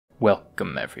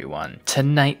Welcome everyone to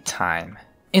nighttime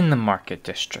in the market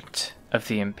district of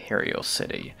the Imperial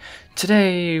City.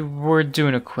 Today we're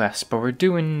doing a quest, but we're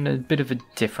doing a bit of a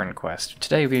different quest.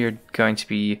 Today we are going to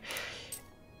be,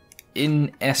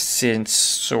 in essence,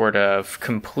 sort of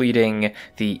completing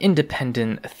the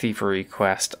independent thievery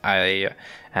quest. In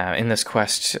this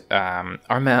quest,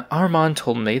 Armand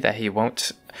told me that he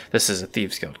won't. This is a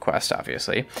Thieves Guild quest,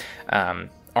 obviously.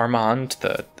 Armand,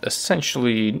 the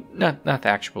essentially not the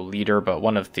actual leader, but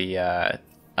one of the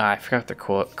I forgot what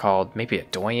they're called, maybe a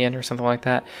doyen or something like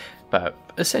that. But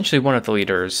essentially one of the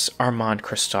leaders, Armand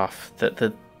Christophe,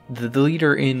 the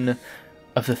leader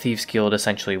of the Thieves Guild,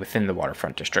 essentially within the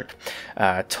Waterfront District,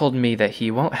 told me that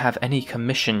he won't have any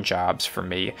commission jobs for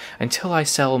me until I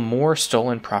sell more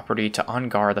stolen property to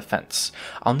on-guard the fence.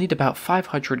 I'll need about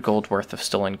 500 gold worth of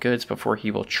stolen goods before he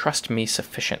will trust me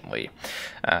sufficiently.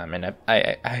 And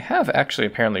I have actually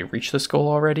apparently reached this goal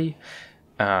already.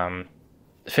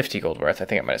 50 gold worth. I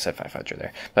think I might have said 500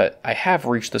 there. But I have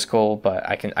reached this goal, but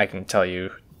I can tell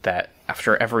you that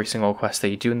after every single quest that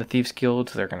you do in the Thieves Guild,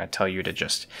 they're going to tell you to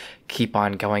just keep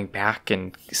on going back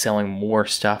and selling more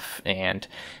stuff, and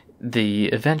the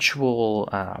eventual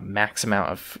max amount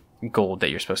of gold that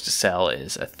you're supposed to sell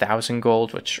is 1,000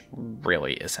 gold, which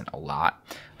really isn't a lot,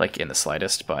 like in the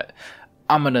slightest, but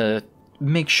I'm going to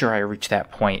make sure I reach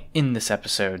that point in this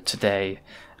episode today,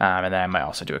 and then I might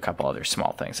also do a couple other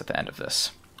small things at the end of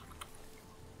this.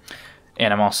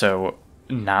 And I'm also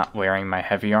not wearing my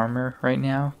heavy armor right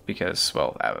now because,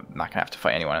 well, I'm not gonna have to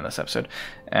fight anyone in this episode,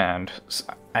 and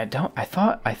I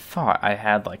thought I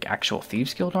had like actual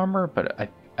Thieves Guild armor, but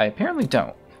I apparently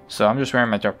don't. So I'm just wearing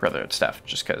my Dark Brotherhood stuff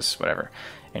just because, whatever.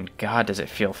 And God, does it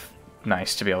feel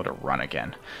nice to be able to run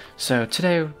again. So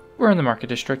today we're in the Market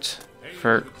District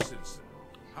for.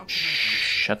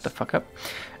 Shut the fuck up.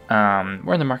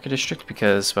 We're in the Market District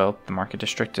because, well, the Market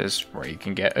District is where you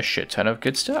can get a shit ton of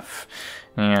good stuff.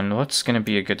 And what's going to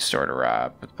be a good store to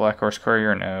rob? Black Horse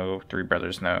Courier, no. Three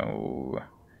Brothers, no.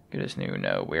 Good as new,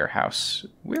 no. Warehouse.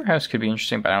 Warehouse could be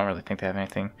interesting, but I don't really think they have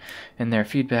anything in their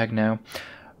feed bag, no.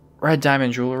 Red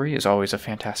Diamond Jewelry is always a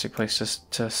fantastic place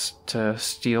to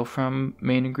steal from.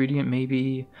 Main ingredient,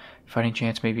 maybe. Fighting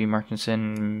Chance, maybe.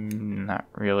 Markinson, not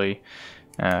really.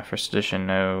 First edition,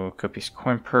 no. Copious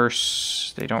Coin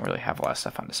Purse. They don't really have a lot of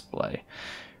stuff on display.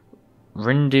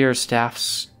 Reindeer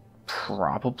Staffs,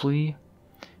 probably.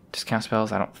 Discount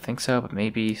spells, I don't think so, but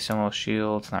maybe. Stonewall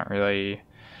Shields, not really.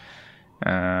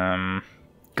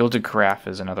 Gilded Carafe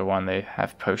is another one. They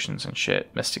have potions and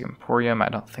shit. Mystic Emporium, I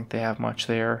don't think they have much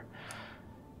there.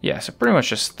 Yeah, so pretty much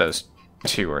just those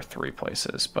 2 or 3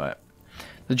 places. But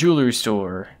the jewelry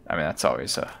store, I mean, that's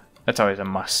always a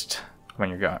must when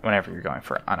whenever you're going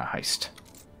on a heist.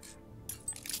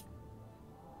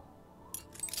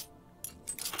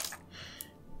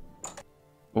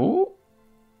 Ooh.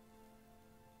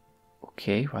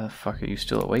 Okay, why the fuck are you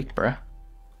still awake, bruh?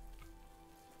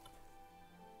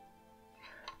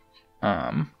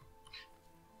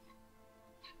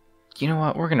 You know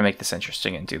what? We're gonna make this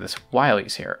interesting and do this while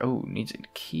he's here. Oh, needs a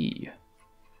key.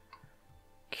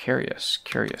 Curious.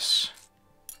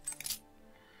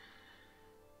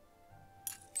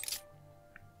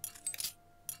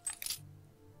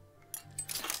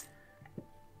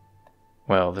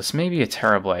 Well, this may be a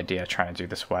terrible idea trying to do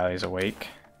this while he's awake.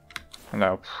 And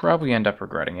I'll probably end up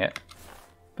regretting it.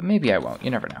 But maybe I won't, you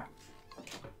never know.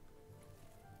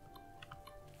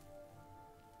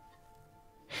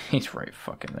 He's right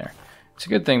fucking there. It's a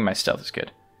good thing my stealth is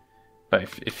good. But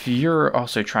if you're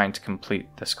also trying to complete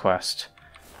this quest,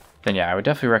 then yeah, I would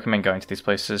definitely recommend going to these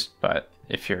places, but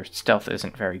if your stealth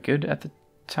isn't very good at the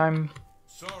time...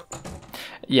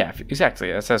 Yeah,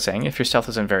 exactly, as I was saying, if your stealth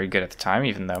isn't very good at the time,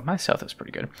 even though my stealth is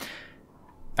pretty good,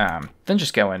 then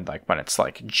just go in like when it's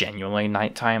like genuinely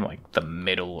nighttime, like the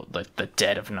middle, like the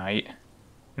dead of night,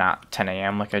 not 10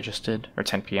 a.m. like I just did, or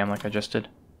 10 p.m. like I just did.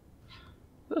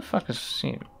 Who the fuck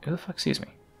sees me?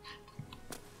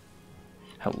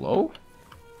 Hello?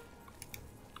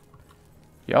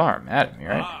 Y'all aren't mad at me,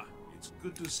 right?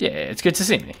 Yeah, it's good to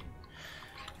see me.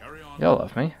 Y'all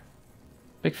love me.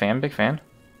 Big fan.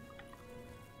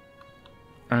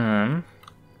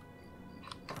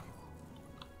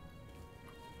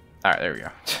 Alright, there we go.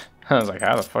 I was like,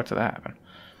 how the fuck did that happen?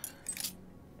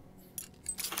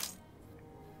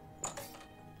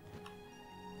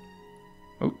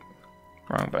 Oop.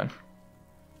 Wrong button.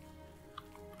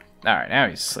 Alright, now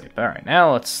he's asleep. Alright,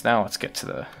 now let's get to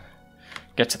the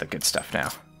good stuff now.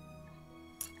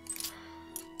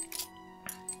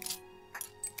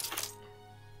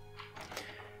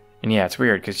 And yeah, it's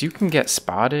weird because you can get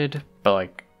spotted, but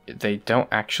like they don't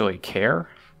actually care.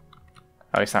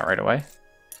 At least not right away.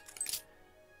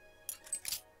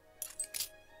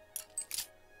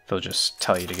 they'll just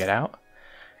tell you to get out.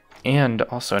 And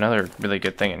also another really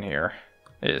good thing in here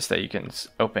is that you can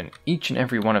open each and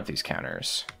every one of these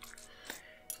counters.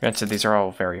 Granted, these are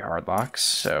all very hard locks,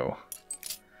 so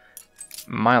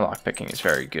my lockpicking is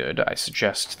very good. I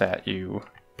suggest that you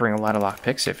bring a lot of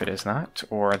lockpicks if it is not,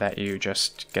 or that you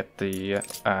just get the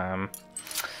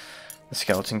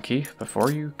skeleton key before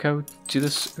you go do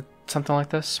this, something like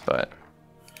this. But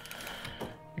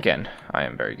again, I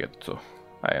am very good, so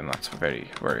I am not very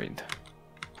worried.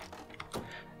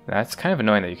 That's kind of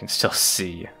annoying that you can still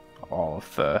see all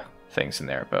of the things in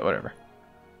there, but whatever.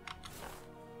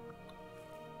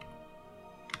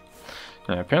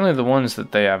 Now, apparently the ones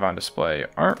that they have on display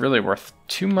aren't really worth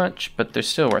too much, but they're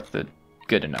still worth the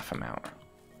good enough amount.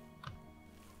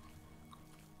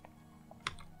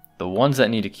 The ones that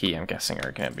need a key, I'm guessing,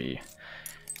 are going to be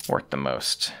worth the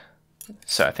most.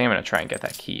 So I think I'm going to try and get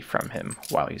that key from him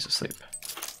while he's asleep.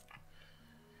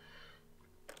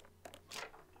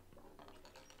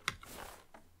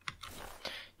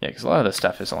 Yeah, because a lot of this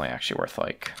stuff is only actually worth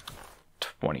like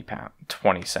 20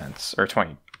 cents, or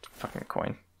 20 fucking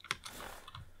coin.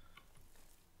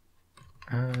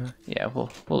 Yeah, we'll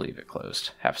leave it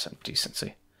closed. Have some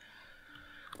decency.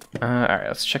 Alright,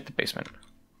 let's check the basement.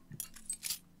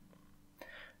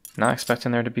 Not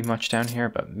expecting there to be much down here,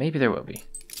 but maybe there will be.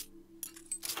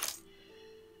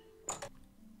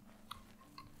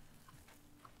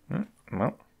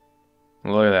 Well,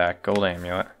 look at that gold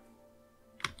amulet.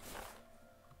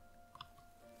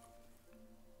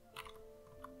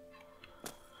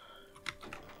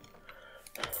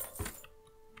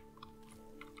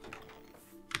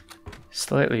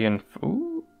 Slightly in...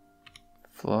 Ooh.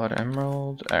 Flawed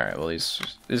emerald. Alright, well these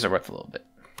are worth a little bit.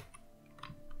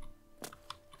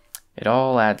 It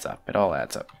all adds up. It all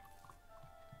adds up.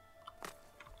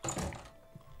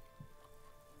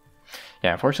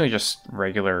 Yeah, unfortunately just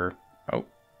regular... Oh.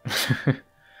 You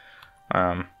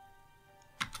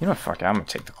know what, fuck it, I'm gonna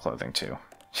take the clothing too.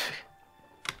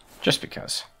 Just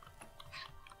because.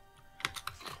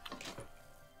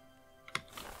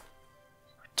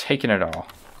 We're taking it all.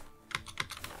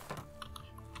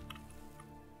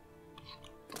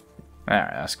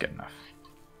 Alright, that's good enough.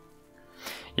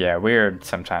 Yeah, weird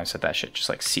sometimes that shit just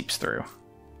like seeps through.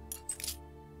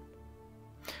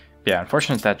 Yeah,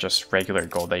 unfortunate that just regular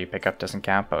gold that you pick up doesn't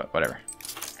count, but whatever.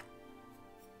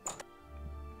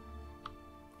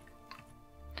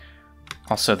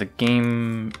 Also, the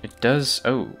game, it does...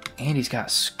 Oh, and he's got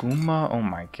skooma. Oh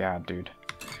my god, dude.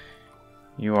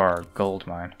 You are gold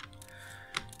mine.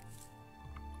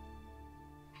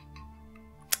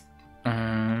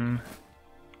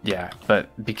 Yeah,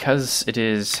 but because it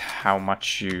is how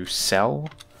much you sell,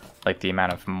 like the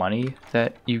amount of money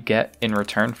that you get in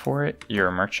return for it, your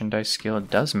merchandise skill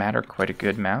does matter quite a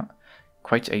good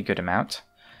amount.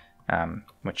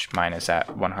 Which mine is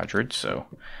at 100, so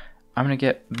I'm going to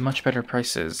get much better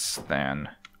prices than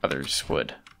others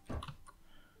would.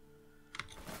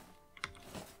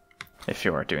 If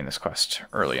you are doing this quest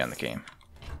early in the game.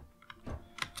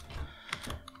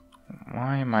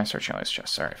 Why am I searching all these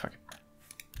chests? Sorry, fuck it.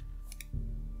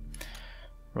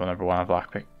 Rule number 1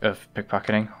 of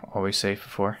pickpocketing, always save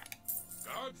before.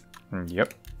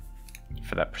 Yep,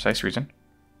 for that precise reason.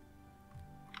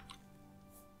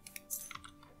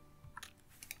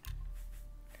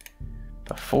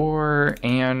 Before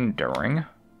and during.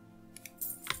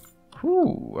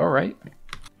 Ooh, alright. I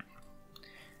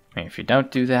mean, if you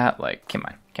don't do that, like, come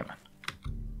on, come on.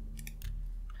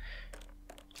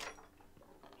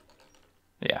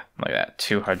 Yeah, like that.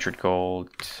 200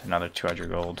 gold, another 200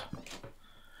 gold.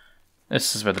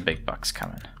 This is where the big bucks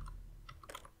come in.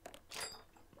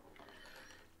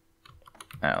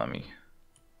 Now let me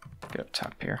get up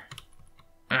top here.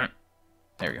 There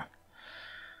we go.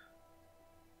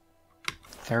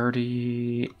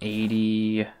 30,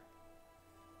 80,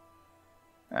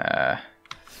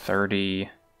 30,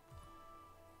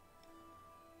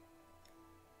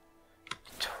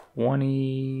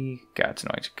 20. God, it's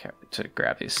annoying to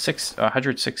grab these.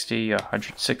 160,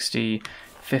 160.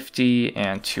 50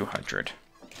 and 200.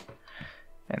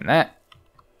 And that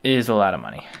is a lot of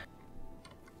money.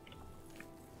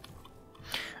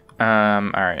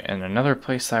 Alright, and another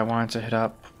place I wanted to hit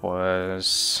up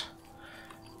was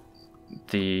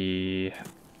the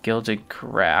Gilded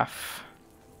Carafe,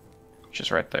 which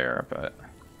is right there, but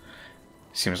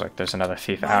seems like there's another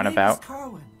thief out and about.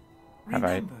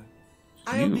 Have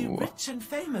I'll be rich and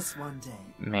famous one day.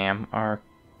 Ma'am, are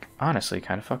honestly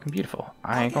kind of fucking beautiful.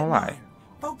 I ain't gonna lie.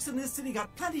 Folks in this city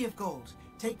got plenty of gold.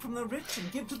 Take from the rich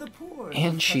and give to the poor.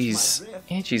 And she's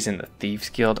in the Thieves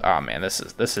Guild. Oh man, this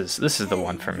is the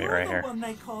one for me right here.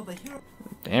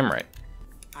 Damn right.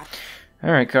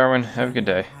 All right, Carwin, have a good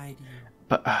day. Hide you.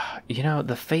 But you know,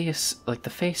 the face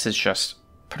is just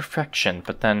perfection.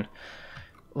 But then,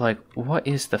 like, what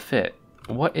is the fit?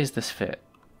 What is this fit?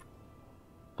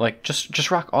 Like,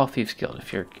 just rock all Thieves Guild.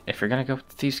 If you're gonna go with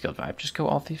the Thieves Guild vibe, just go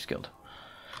all Thieves Guild.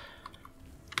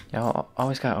 Y'all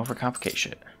always gotta overcomplicate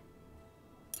shit.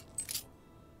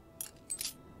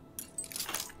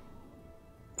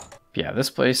 Yeah, this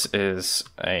place is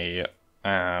a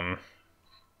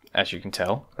as you can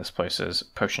tell, this place is a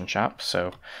potion shop,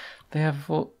 so they have,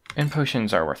 well, and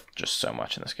potions are worth just so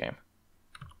much in this game.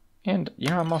 And, you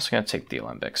know, I'm also going to take the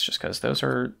Alembics, just because those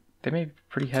are, they may be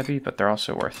pretty heavy, but they're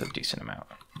also worth a decent amount.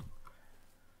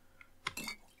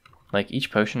 Like,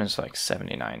 each potion is like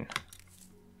 79.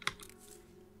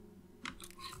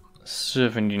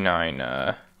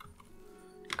 79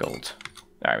 gold.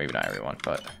 Alright, maybe not everyone,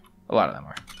 but a lot of them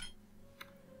are.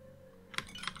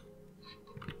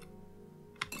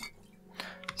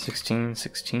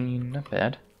 $16, not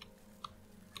bad.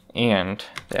 And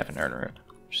they have an earn route,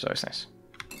 which is always nice.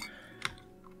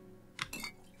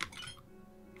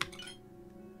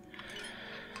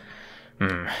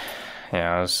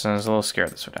 Yeah, I was a little scared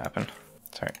this would happen.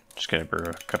 Sorry, just gonna brew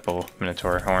a couple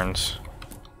Minotaur horns.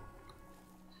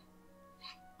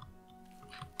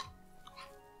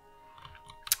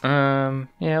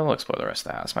 Yeah, we'll explore the rest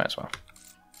of the house, might as well.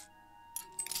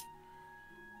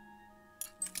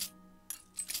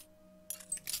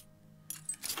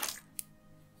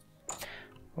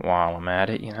 While I'm at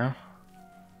it, you know.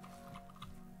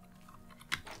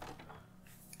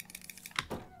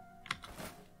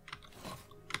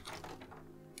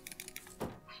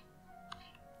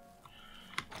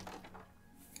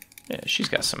 Yeah, she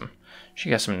got some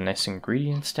nice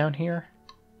ingredients down here.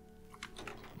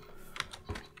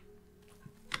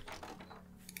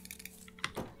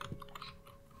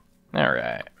 All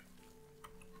right.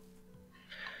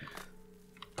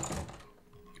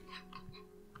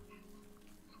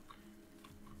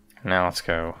 Now let's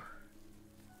go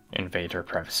invade her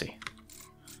privacy.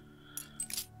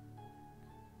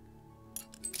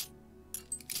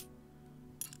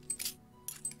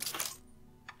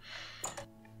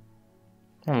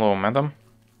 Hello, madam.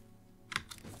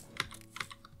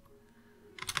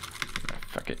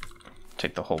 Fuck it.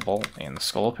 Take the whole bowl and the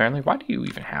skull, apparently. Why do you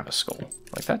even have a skull?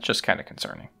 Like, that's just kind of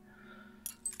concerning.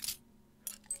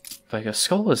 Like, a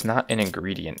skull is not an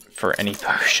ingredient for any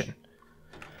potion.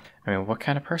 I mean, what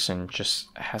kind of person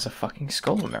just has a fucking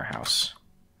skull in their house?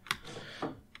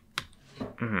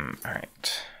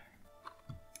 Alright.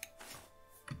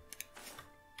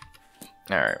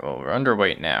 Alright, well, we're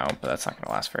underweight now, but that's not going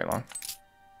to last very long.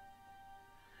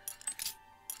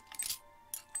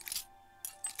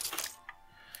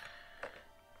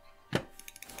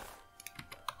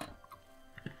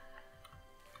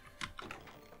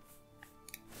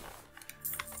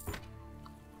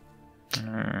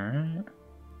 Alright.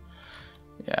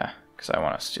 Yeah, because I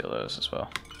want to steal those as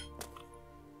well.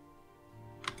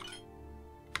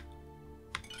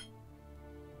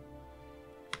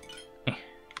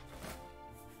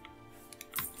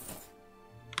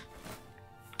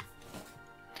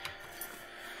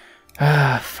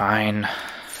 Fine.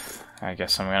 I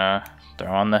guess I'm gonna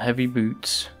throw on the heavy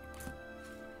boots.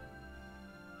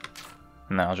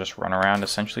 And then I'll just run around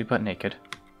essentially butt naked.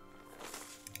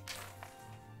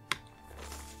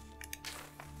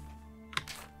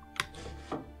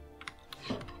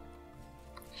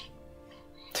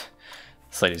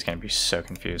 This lady's gonna be so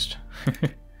confused.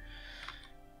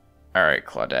 Alright,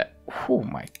 Claudette. Oh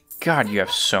my god, you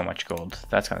have so much gold.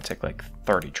 That's gonna take like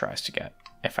 30 tries to get,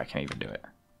 if I can even do it.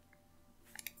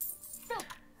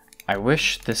 I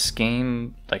wish this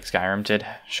game, like Skyrim did,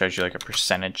 shows you like a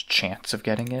percentage chance of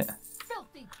getting it.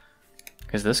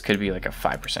 Because this could be like a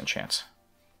 5% chance.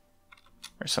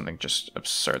 Or something just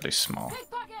absurdly small.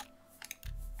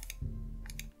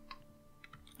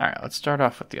 Alright, let's start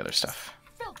off with the other stuff.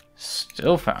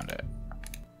 Still found it.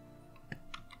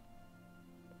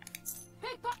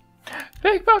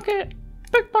 Pickpocket!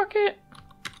 Pickpocket!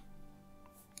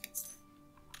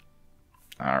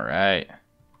 Alright.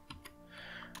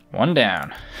 One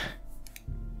down.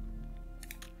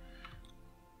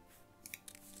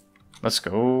 Let's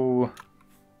go.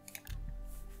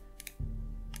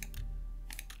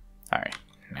 Alright,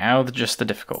 now just the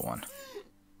difficult one.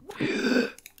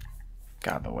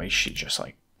 God, the way she just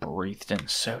like breathed in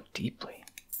so deeply.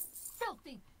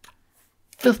 Filthy.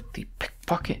 Filthy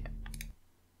pickpocket.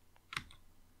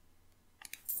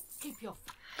 Keep your...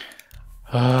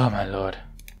 Oh my lord.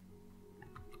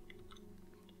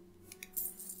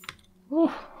 Ooh.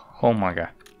 Oh my god.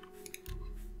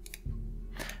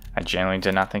 I genuinely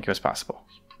did not think it was possible.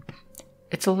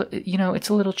 it's a you know, it's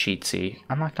a little cheatsy.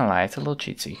 I'm not gonna lie, it's a little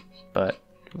cheatsy, but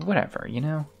whatever, you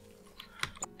know.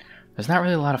 There's not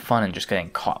really a lot of fun in just getting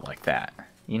caught like that,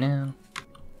 you know.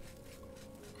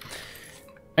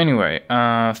 Anyway,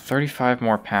 35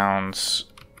 more pounds.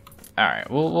 All right,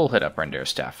 we'll hit up Reindeer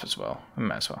Staff as well. We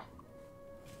might as well.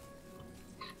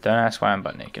 Don't ask why I'm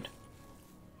butt naked.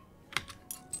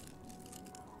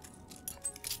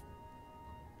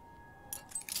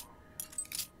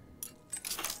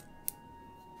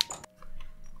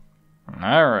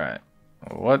 Alright.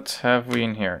 What have we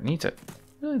in here? It needs a...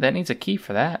 Really, that needs a key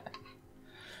for that.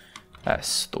 That's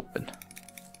stupid.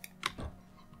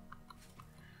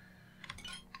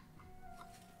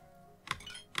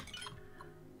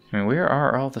 I mean, where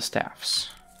are all the staffs?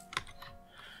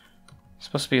 It's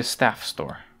supposed to be a staff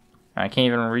store. I can't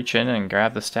even reach in and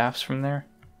grab the staffs from there.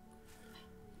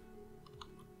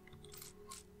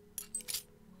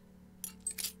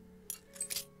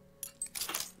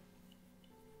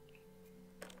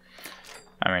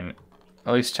 I mean,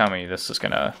 at least tell me this is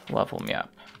gonna level me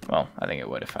up. Well, I think it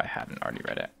would if I hadn't already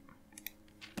read it.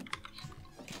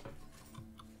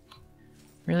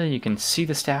 Really, you can see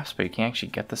the staffs, but you can't actually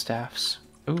get the staffs?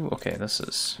 Ooh, okay, this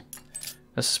is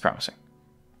promising.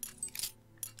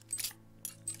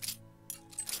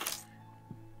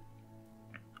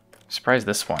 Surprised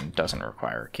this one doesn't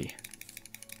require a key.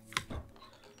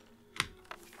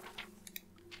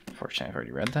 Unfortunately, I've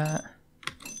already read that.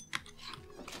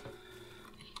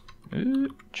 Ooh,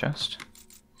 chest.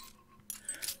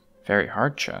 Very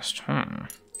hard chest.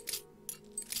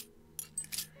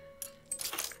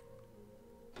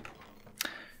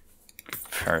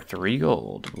 For 3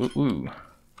 gold. Ooh, ooh.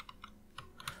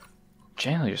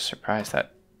 Generally just surprised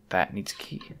that that needs a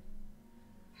key.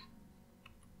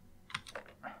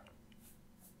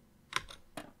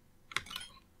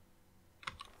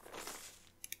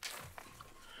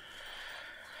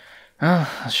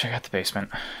 Oh, let's check out the basement.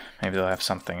 Maybe they'll have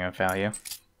something of value.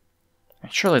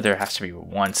 Surely there has to be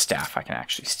one staff I can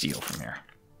actually steal from here.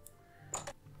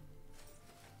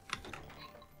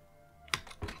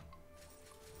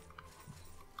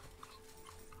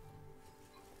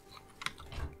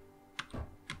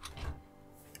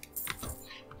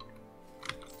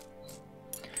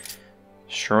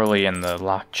 Surely in the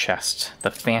locked chest,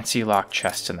 the fancy locked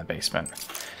chest in the basement.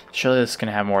 Surely this is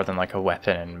gonna have more than like a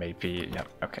weapon and maybe. Yep.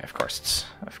 Okay. Of course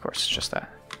it's just that.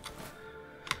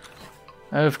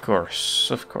 Of course.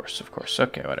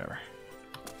 Okay, whatever.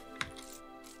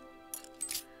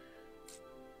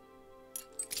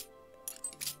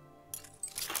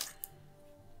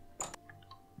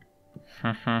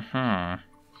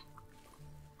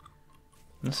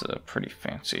 This is a pretty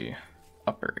fancy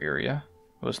upper area.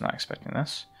 Was not expecting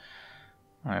this.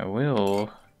 I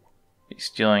will be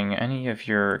stealing any of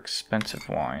your expensive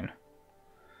wine.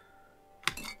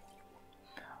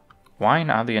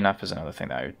 Wine, oddly enough, is another thing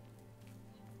that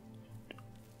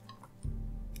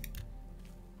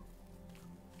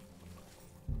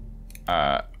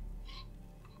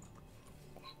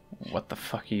what the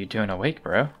fuck are you doing awake,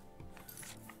 bro?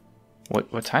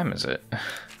 What time is it?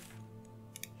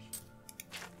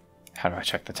 How do I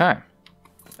check the time?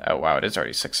 Oh wow, it is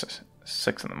already 6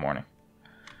 in the morning.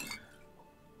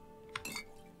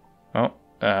 Well,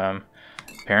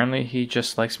 apparently he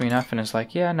just likes me enough and is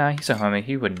like, yeah, nah, he's a homie.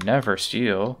 He would never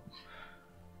steal.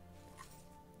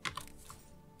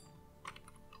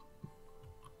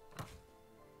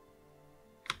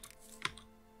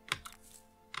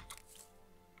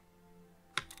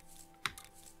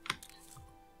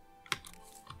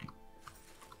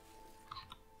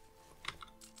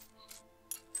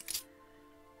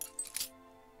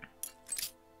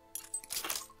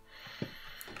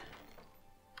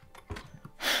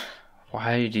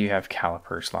 Why do you have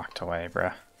calipers locked away,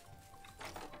 bruh?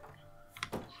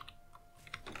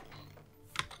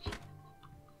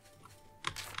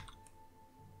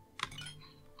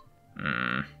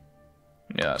 Yeah,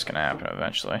 that's gonna happen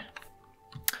eventually.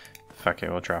 Fuck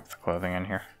it, we'll drop the clothing in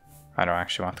here. I don't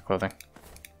actually want the clothing.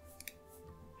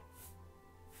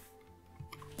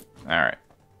 Alright.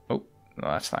 Oh,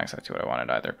 well, that's not exactly what I wanted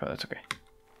either, but that's okay.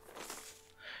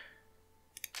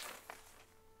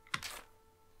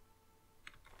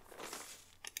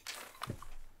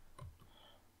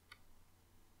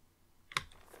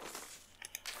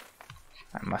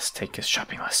 I must take his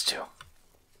shopping list too.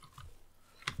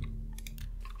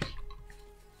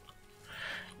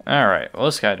 Alright, well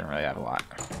this guy didn't really have a lot.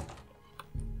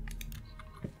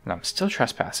 And I'm still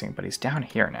trespassing, but he's down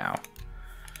here now.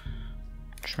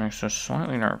 Which makes this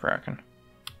slightly nerve-wracking.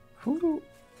 Now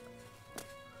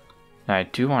I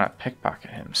do want to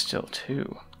pickpocket him still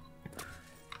too.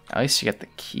 At least to get the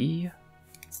key.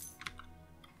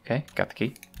 Okay, got the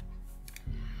key.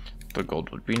 The gold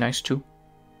would be nice too.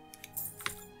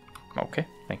 Okay,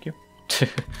 thank you.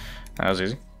 That was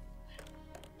easy.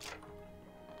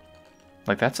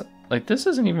 Like that's like this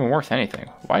isn't even worth anything.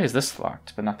 Why is this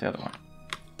locked but not the other one?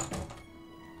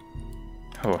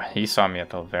 Oh, he saw me at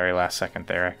the very last second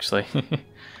there, actually.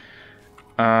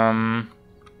 Alright,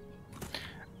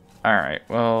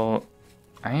 well,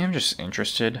 I am just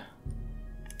interested.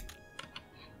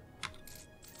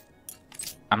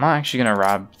 I'm not actually going to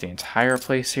rob the entire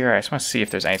place here. I just want to see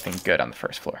if there's anything good on the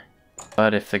first floor.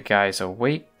 But if the guy's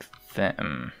awake,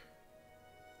 then...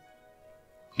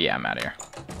 yeah, I'm out of here.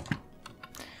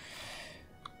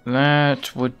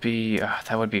 That would be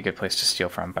a good place to steal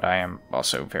from, but I am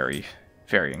also very,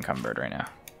 very encumbered right now.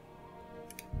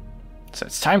 So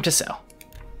it's time to sell.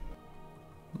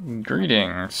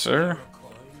 Greetings, sir.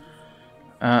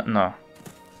 No.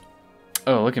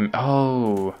 Oh, look at me.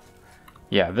 Oh.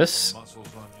 Yeah, this...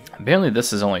 apparently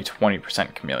this is only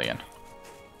 20% chameleon.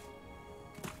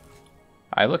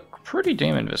 I look pretty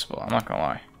damn invisible, I'm not gonna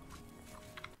lie.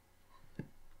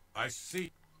 I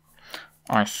see.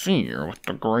 I see you're with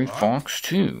the Gray Fox,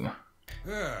 too.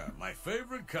 Yeah, my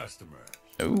favorite customer.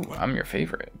 Oh, I'm your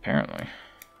favorite, apparently.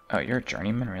 Oh, you're a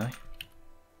journeyman, really?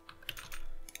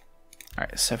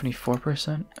 Alright,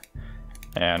 74%.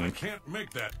 And... I can't make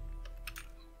that.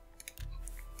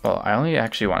 well, I only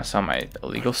actually want to sell my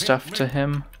illegal stuff to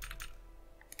him.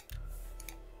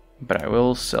 But I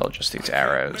will sell just these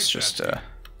arrows, just to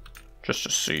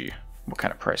see what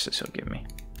kind of prices he'll give me.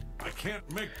 I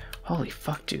can't make... holy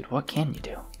fuck, dude, what can you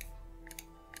do?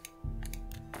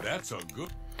 that's a good...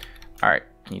 Alright,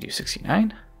 can you do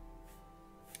 69?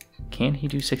 Can he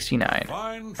do 69?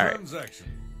 fine transaction.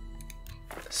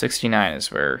 69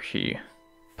 is where he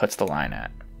puts the line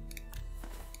at.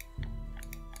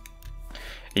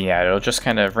 Yeah, it'll just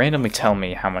kind of randomly tell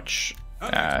me how much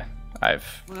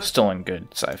I've stolen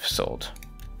goods I've sold.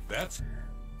 That's...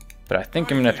 but I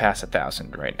think I'm going to pass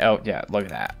 1,000 right. Oh, yeah, look at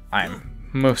that. I'm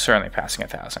most certainly passing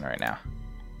 1,000 right now.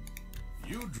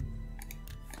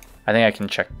 I think I can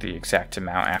check the exact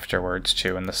amount afterwards,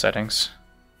 too, in the settings.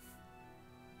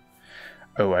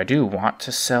 Oh, I do want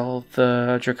to sell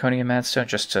the Draconian Madstone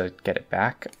just to get it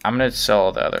back. I'm going to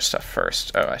sell the other stuff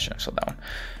first. Oh, I shouldn't have sold that one.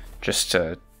 Just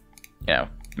to, you know,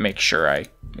 make sure I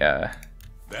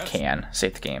can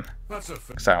save the game.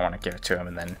 Because I don't want to give it to him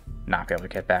and then not be able to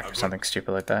get back or something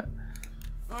stupid like that.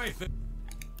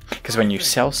 Because when you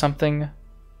sell something,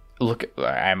 look,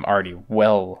 I'm already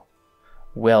well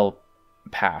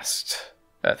past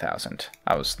 1,000.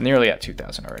 I was nearly at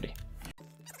 2,000 already.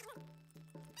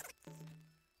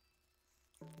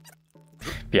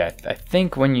 Yeah, I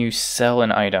think when you sell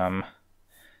an item,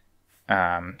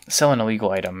 sell an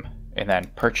illegal item, and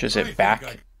then purchase it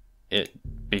back, it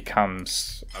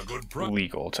becomes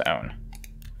legal to own.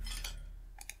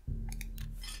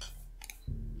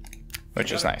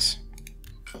 Which is nice.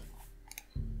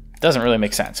 Doesn't really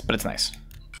make sense, but it's nice.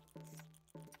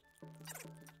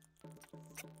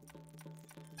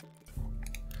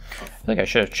 I think I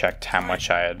should have checked how much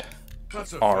I had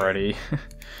already...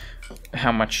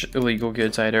 how much illegal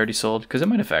goods I had already sold, because it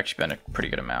might have actually been a pretty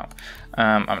good amount.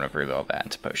 I'm going to brew all that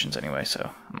into potions anyway, so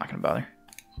I'm not going to bother.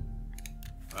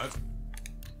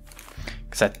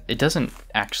 Because it doesn't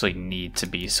actually need to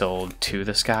be sold to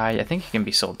this guy. I think it can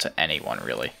be sold to anyone,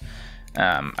 really.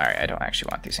 Alright, I don't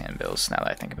actually want these handbills now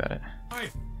that I think about it.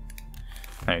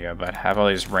 There you go, bud. Have all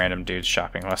these random dudes'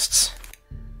 shopping lists.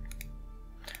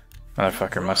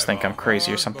 Motherfucker must think I'm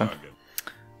crazy or something.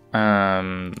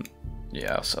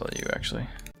 Yeah, I'll sell you, actually.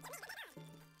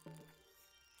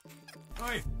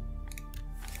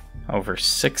 Over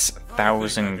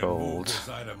 6,000 gold.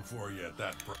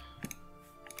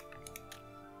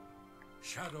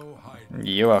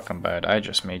 You're welcome, bud. I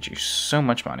just made you so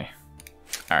much money.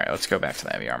 Alright, let's go back to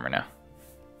the heavy armor now.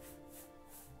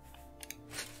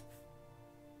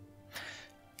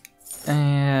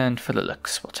 And for the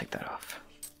looks, we'll take that off.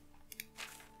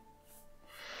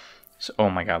 So, oh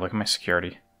my god, look at my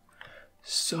security.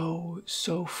 So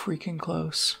freaking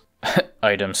close.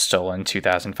 Items stolen,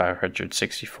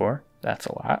 2,564. That's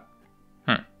a lot.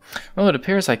 Well, it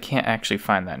appears I can't actually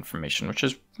find that information, which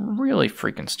is really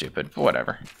freaking stupid, but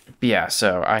whatever. But yeah,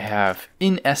 so I have,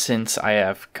 in essence, I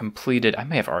have completed, I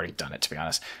may have already done it to be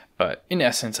honest, but in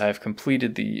essence, I have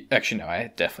completed the, actually no,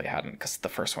 I definitely hadn't, because the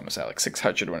first one was at like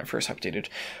 600 when it first updated.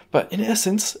 But in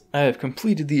essence, I have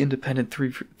completed the independent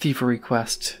thievery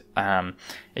quest.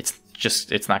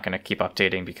 It's not going to keep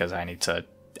updating because I need to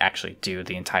actually do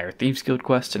the entire Thieves Guild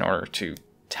Quest in order to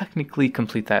technically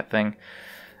complete that thing.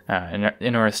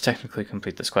 In order to technically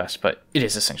complete this quest, but it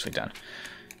is essentially done.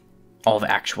 all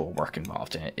the actual work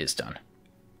involved in it is done.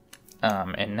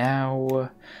 And now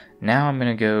I'm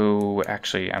gonna go.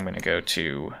 Actually, I'm gonna go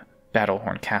to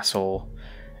Battlehorn Castle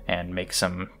and make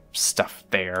some stuff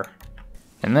there.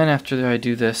 And then after I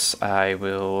do this, I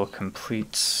will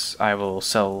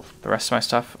sell the rest of my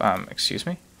stuff. Excuse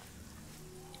me?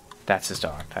 That's his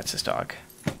dog. That's his dog.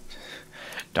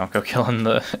 Don't go killing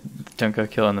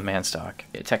the man's dog.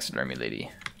 Yeah, taxidermy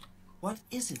lady. What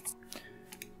is it?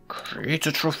 Create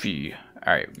a trophy.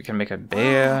 Alright, we can make a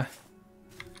bear.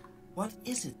 What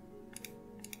is it?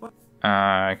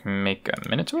 I can make a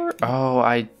minotaur?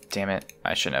 Oh, damn it.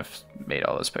 I shouldn't have made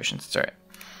all those potions. It's alright.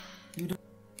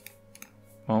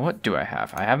 Well, what do I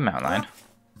have? I have a mountain lion.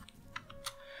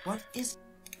 What is?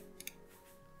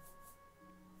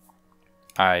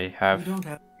 I have. You don't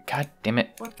have. God damn it.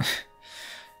 What?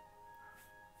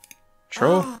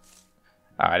 Troll? Oh,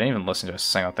 I didn't even listen to a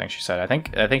single thing she said. I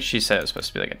think she said it was supposed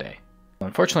to be like a day.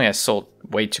 Unfortunately, I sold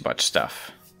way too much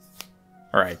stuff.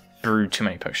 Or I brewed too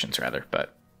many potions, rather,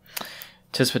 but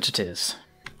 'tis what it is.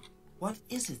 What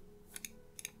is it?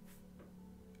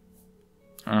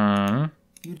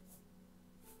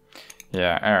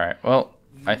 Yeah, alright. Well,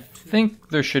 I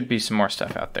think there should be some more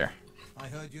stuff out there. I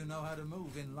heard you know how to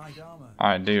move in light armor.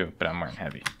 I do, but I'm wearing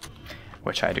heavy.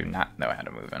 Which I do not know how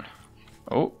to move in.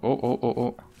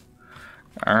 Oh.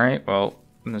 Alright, well,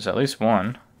 there's at least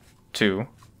 1, 2.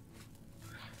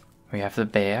 We have the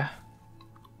bear.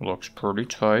 Looks pretty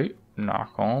tight,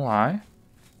 not gonna lie.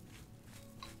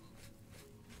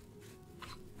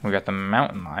 We got the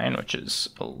mountain lion, which is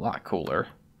a lot cooler.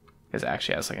 Because it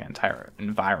actually has like an entire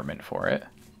environment for it.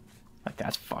 Like,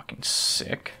 that's fucking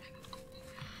sick.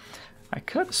 I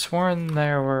could have sworn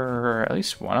there were at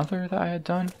least one other that I had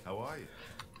done. How are you?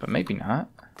 But maybe not.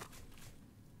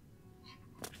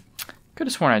 Could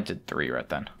have sworn I did 3 right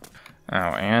then. Oh,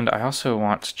 and I also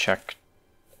want to check.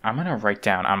 I'm gonna write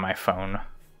down on my phone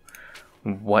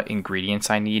what ingredients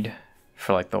I need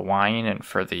for like the wine and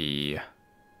for the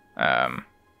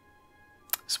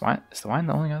is the wine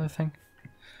the only other thing?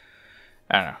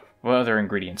 I don't know. What other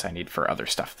ingredients I need for other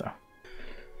stuff though.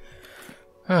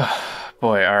 Oh,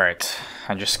 boy, alright.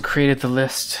 I just created the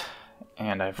list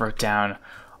and I've wrote down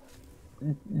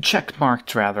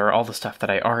check-marked rather all the stuff that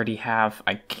I already have.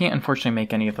 I can't unfortunately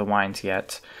make any of the wines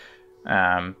yet.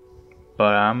 But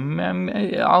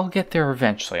I'll get there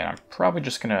eventually, and I'm probably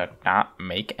just gonna not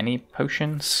make any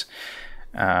potions.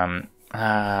 Nah,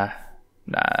 I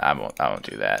won't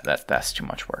do that. That's too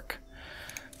much work.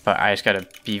 But I just gotta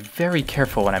be very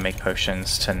careful when I make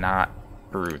potions to not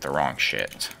brew the wrong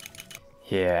shit.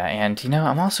 Yeah, and you know,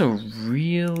 I'm also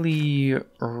really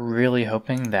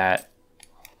hoping that.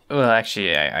 Well,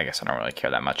 actually, I guess I don't really care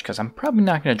that much because I'm probably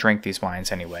not gonna drink these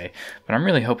wines anyway. But I'm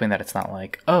really hoping that it's not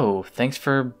like, oh, thanks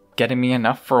for getting me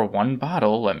enough for 1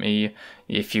 bottle. Let me,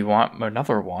 if you want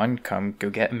another one, come go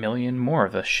get 1,000,000 more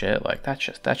of this shit. Like that's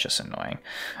just annoying.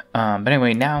 But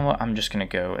anyway, now I'm just gonna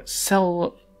go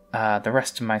sell the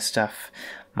rest of my stuff,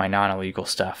 my non-illegal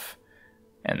stuff,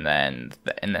 and then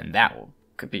that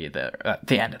could be the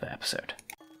end of the episode.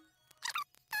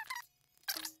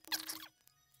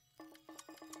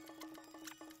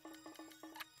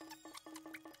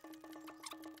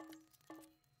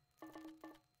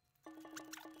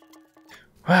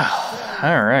 Well,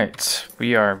 alright.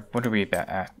 We are, what are we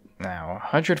at now?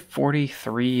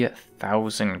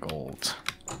 143,000 gold.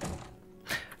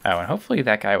 Oh, and hopefully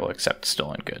that guy will accept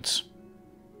stolen goods.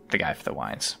 The guy for the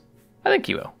wines. I think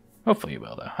he will. Hopefully he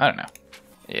will, though. I don't know.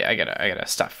 Yeah, I gotta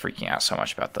stop freaking out so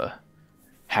much about the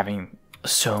having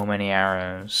so many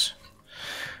arrows.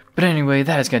 But anyway,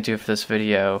 that is gonna do it for this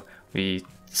video. We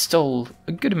stole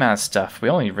a good amount of stuff. We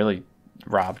only really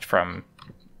robbed from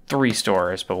 3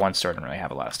 stores, but 1 store didn't really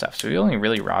have a lot of stuff. So we only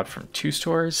really robbed from 2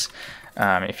 stores.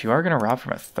 If you are going to rob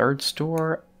from a 3rd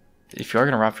store, if you are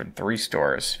going to rob from 3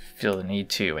 stores, feel the need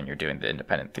to when you're doing the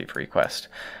independent thievery quest.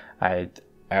 I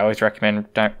always recommend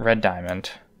Red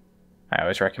Diamond. I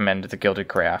always recommend the Gilded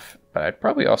Graph, but I'd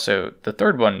probably also, the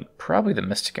 3rd one, probably the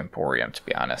Mystic Emporium, to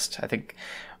be honest. I think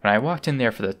when I walked in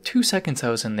there for the 2 seconds I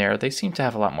was in there, they seemed to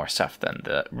have a lot more stuff than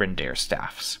the Rindair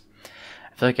staffs. I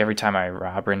feel like every time I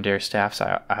rob Rindair staffs,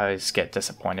 I always get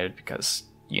disappointed because,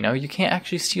 you know, you can't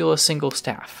actually steal a single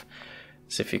staff.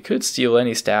 So if you could steal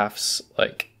any staffs,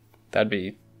 like, that'd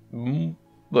be,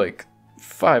 like,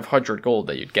 500 gold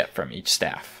that you'd get from each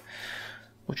staff,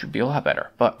 which would be a lot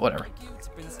better, but whatever.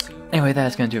 Anyway, that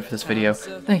is going to do it for this video.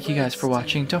 Thank you guys for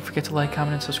watching. Don't forget to like,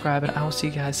 comment, and subscribe, and I will see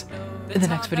you guys in the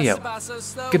next video.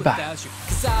 Goodbye.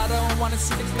 Cause I don't wanna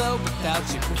see the glow without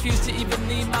you. Refuse to even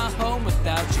leave my home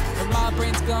without you. Or my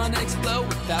brain's gonna explode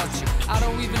without you. I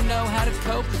don't even know how to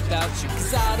cope without you.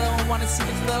 Cause I don't wanna see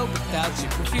the glow without you.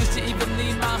 Refuse to even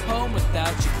leave my home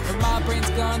without you. Or my brain's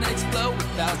gonna explode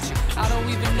without you. I don't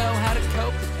even know how to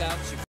cope without you.